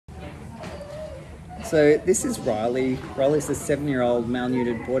So this is Riley. Riley's a 7-year-old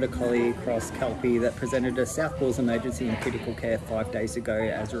malnourished border collie cross Kelpie that presented to South Paws Emergency and Critical Care 5 days ago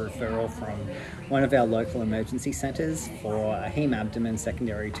as a referral from one of our local emergency centres for a haemoabdomen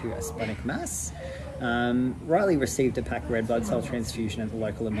secondary to a splenic mass. Riley received a packed red blood cell transfusion at the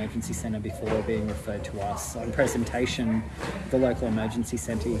local emergency centre before being referred to us. On presentation, the local emergency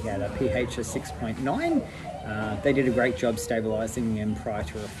centre, he had a pH of 6.9. They did a great job stabilising him prior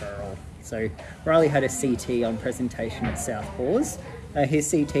to referral. So Riley had a CT on presentation at South Paws. His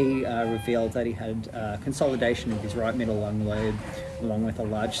CT revealed that he had consolidation of his right middle lung lobe along with a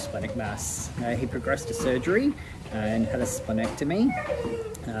large splenic mass. He progressed to surgery and had a splenectomy,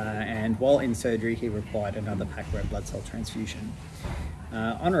 and while in surgery he required another packed red blood cell transfusion.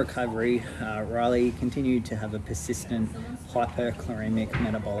 On recovery, Riley continued to have a persistent hyperchloremic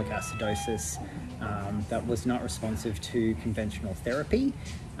metabolic acidosis that was not responsive to conventional therapy.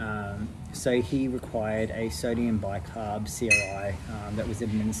 So he required a sodium bicarb CRI that was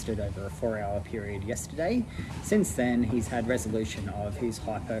administered over a 4-hour period yesterday. Since then, he's had resolution of his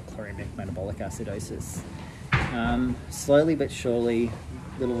hyperchloremic metabolic acidosis. Slowly but surely,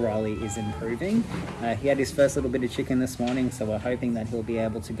 little Riley is improving. He had his first little bit of chicken this morning, so we're hoping that he'll be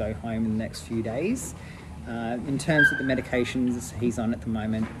able to go home in the next few days. In terms of the medications he's on at the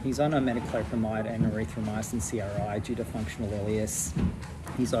moment, he's on a metoclopramide and erythromycin CRI due to functional ileus.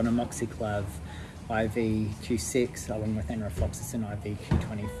 He's on amoxiclav IV Q6 along with enrofloxacin IV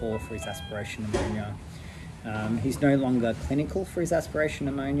Q24 for his aspiration pneumonia. He's no longer clinical for his aspiration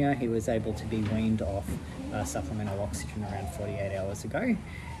pneumonia. He was able to be weaned off supplemental oxygen around 48 hours ago.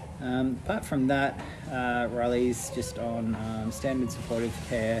 Apart from that, Riley's just on standard supportive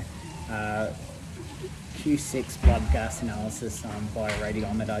care, Q6 blood gas analysis via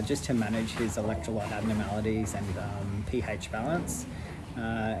radiometer just to manage his electrolyte abnormalities and pH balance.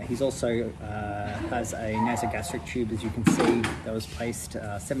 He's also has a nasogastric tube, as you can see, that was placed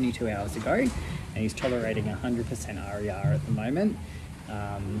 72 hours ago, and he's tolerating 100% RER at the moment.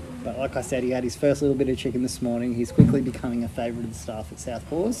 But like I said, he had his first little bit of chicken this morning. He's quickly becoming a favourite of the staff at South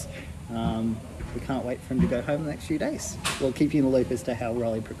Paws. We can't wait for him to go home the next few days. We'll keep you in the loop as to how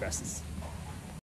Riley progresses.